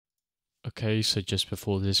Okay, so just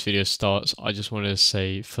before this video starts, I just wanted to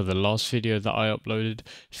say for the last video that I uploaded,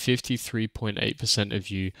 53.8%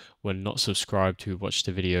 of you were not subscribed to watch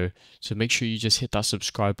the video. So make sure you just hit that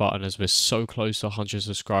subscribe button as we're so close to 100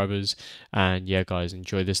 subscribers. And yeah, guys,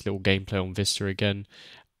 enjoy this little gameplay on Vista again.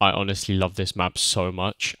 I honestly love this map so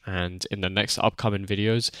much, and in the next upcoming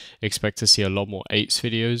videos, expect to see a lot more 8s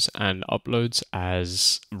videos and uploads,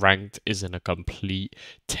 as ranked is in a complete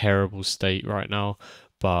terrible state right now.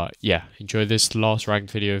 But yeah, enjoy this last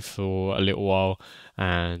ranked video for a little while,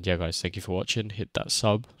 and yeah guys, thank you for watching. Hit that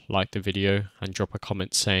sub, like the video, and drop a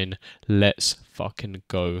comment saying let's fucking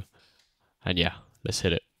go. And yeah, let's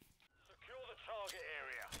hit it.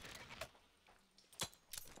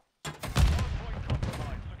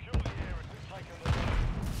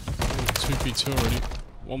 2v2 already.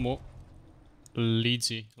 One more.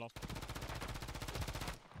 Leedsy.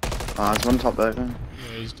 There's one top burger.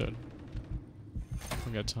 Yeah, he's dead. I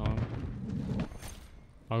got time.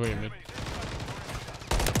 I'll go you mid.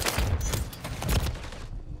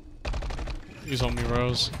 He's on me,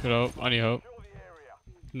 Rails. Good help. I need help.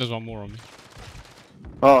 There's one more on me.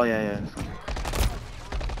 Oh, yeah.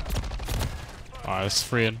 Alright, it's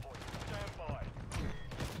 3 in.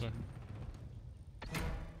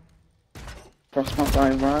 Cross my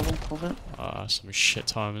by rival, was it? Some shit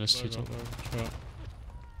time in this 2 top.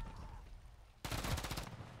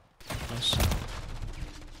 Nice.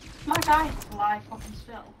 My guy's alive fucking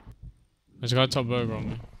still. There's a guy top burger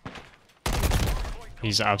on me.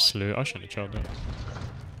 He's absolute. I shouldn't have tried that.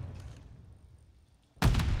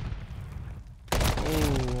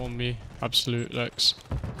 Oh, on me. Absolute Lex.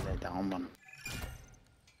 Lay down, man.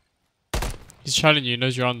 He's challenging you. He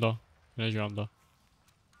knows you're under. He knows you're under.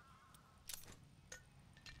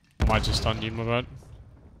 I might just stun you, my bad.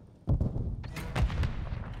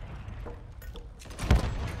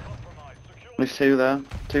 There's 2 there.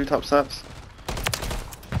 2 top steps.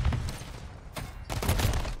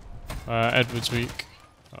 Edward's weak.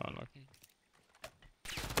 Oh, unlucky.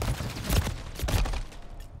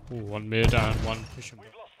 Ooh, one mid and one pushing.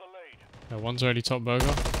 Yeah, one's already top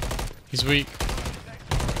burger. He's weak.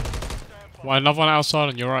 Well, another one outside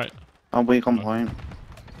on your right. I'm weak on point.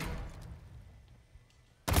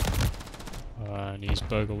 And he's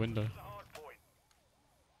burger window.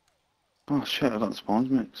 Oh shit, I got the spawns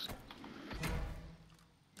mixed.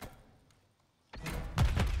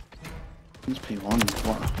 It's P1,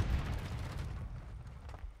 what?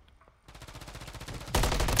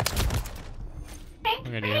 I'm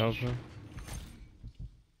gonna need help him.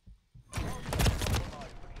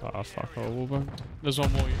 Ah, fuck, oh, wallbang. There's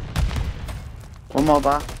one more. One more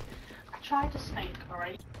back. I tried to snake,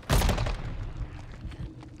 alright?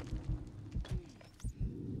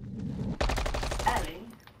 Ellie?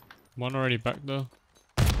 One already back there.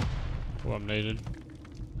 Oh, I'm naded.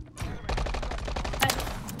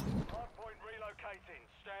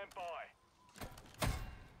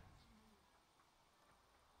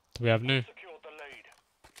 Do we have new?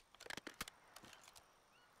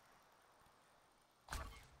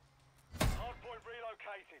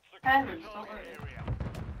 Parents, don't worry.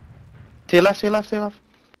 To your left, to your left, to your left.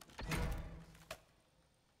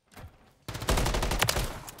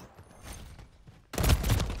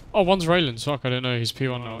 Oh, one's railing. Fuck, I don't know. He's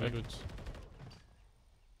P1 now, Edwards.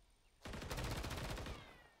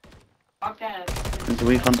 Okay. It's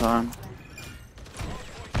weak on time.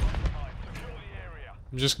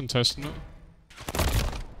 I'm just contesting it.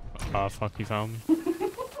 Ah, fuck, he found me.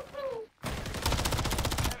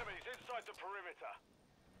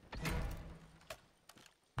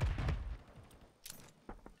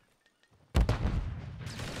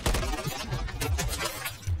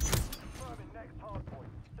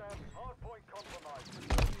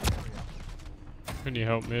 Can you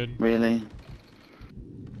help mid? Really?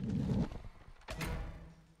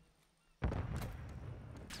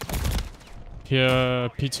 Here,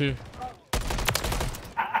 P2.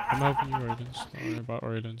 I'm helping you, Raidens. Don't worry about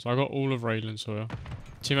Raidens. I got all of Raidens here.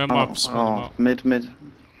 Team M up, spawn them up. Mid.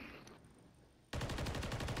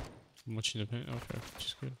 I'm watching the paint. Okay, which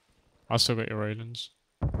is good. I still got your Raidens.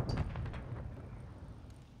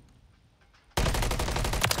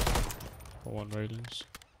 Got one Raidens.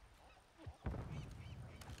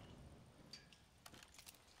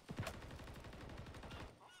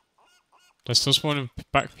 They're still spawning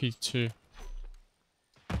back P2.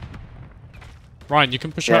 Ryan, you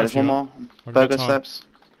can push out. Yeah, there's one more. Burger steps.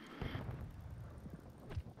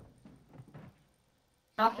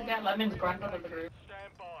 Don't forget Lemon's granddad in the group.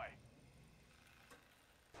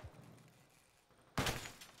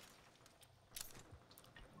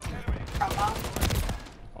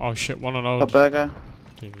 Oh shit, one on old. A burger.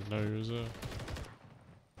 Didn't even know he was there.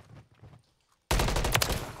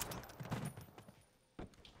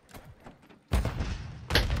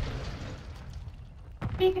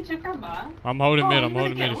 speaking to grandma? I'm holding Oh, mid, you I'm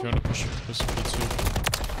holding gonna mid if you kill? wanna push me too.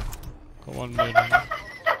 Got one mid.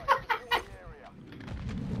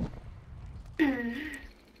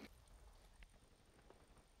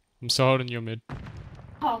 I'm still holding your mid.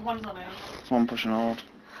 Oh, one's on it. One pushing old.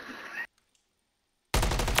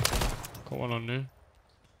 Got one on new.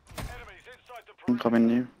 I'm coming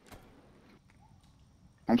new.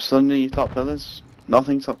 I'm still near your top pillars.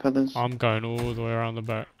 Nothing top pillars. I'm going all the way around the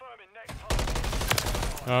back.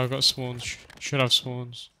 Oh, I got spawns. Should have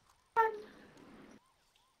spawns.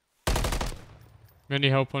 Any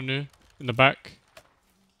help on you? In the back?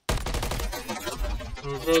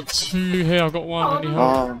 I've got two here, I've got one. Any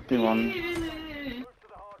help? Oh, be one.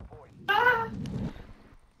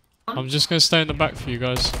 I'm just gonna stay in the back for you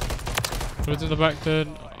guys. Put it in the back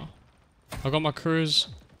then. I got my cruise.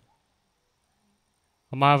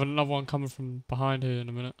 I might have another one coming from behind here in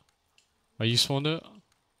a minute. Oh, you spawned it?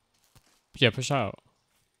 Yeah, push out.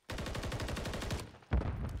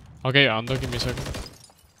 I'll get it under, give me a second.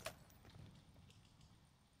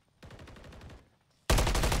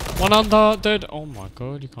 One under, dead. Oh my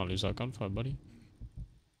god, you can't lose that gunfight, buddy.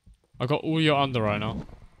 I got all your under right now.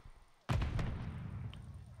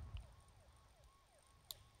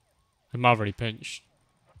 I might have already pinched.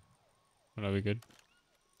 I know we're good.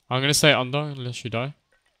 I'm gonna stay under unless you die.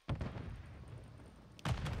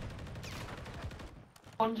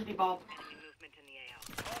 Under the bob.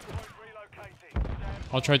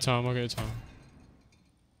 I'll trade time, I'll get time.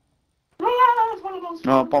 It's one of those.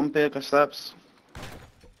 No, bomb bigger steps.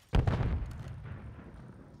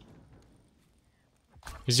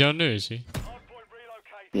 Is he on new, is he?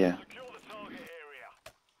 Yeah.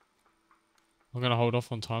 I'm gonna hold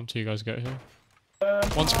off on time till you guys get here.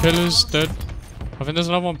 One's pillars, dead. I think there's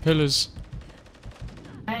another one pillars.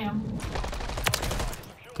 Damn.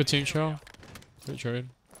 Good team show. Good trade.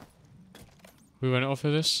 We went off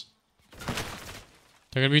of this.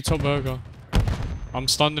 They're gonna be top burger. I'm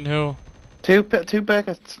stunned in hill. Two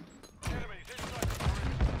burgers.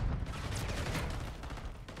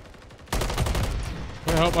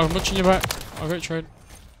 Wait, help, I'm watching your back. I'll get trade.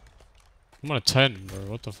 I'm on a 10, bro.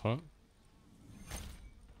 What the fuck?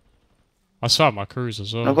 I still have my cruise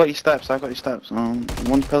as well. I've got your steps. I've got your steps. One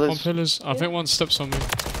pillars. One pillars. I think one steps on me.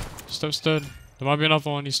 Steps dead. There might be another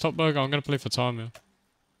one. He's top burger. I'm gonna play for time here.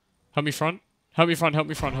 Help me front. Help me front. Help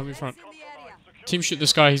me front. Help me front. Team shoot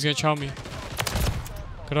this guy. He's gonna chow me.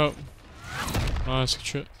 Get up. Nice. Good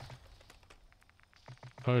shit.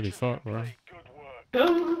 Holy fuck, bro.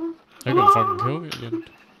 They're gonna fucking kill me at the end.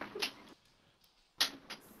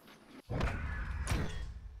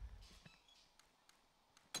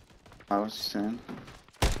 I was saying.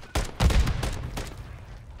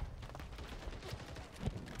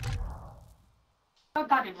 I'm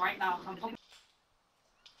dying right now.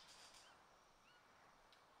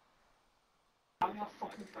 I'm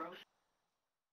fucking throat.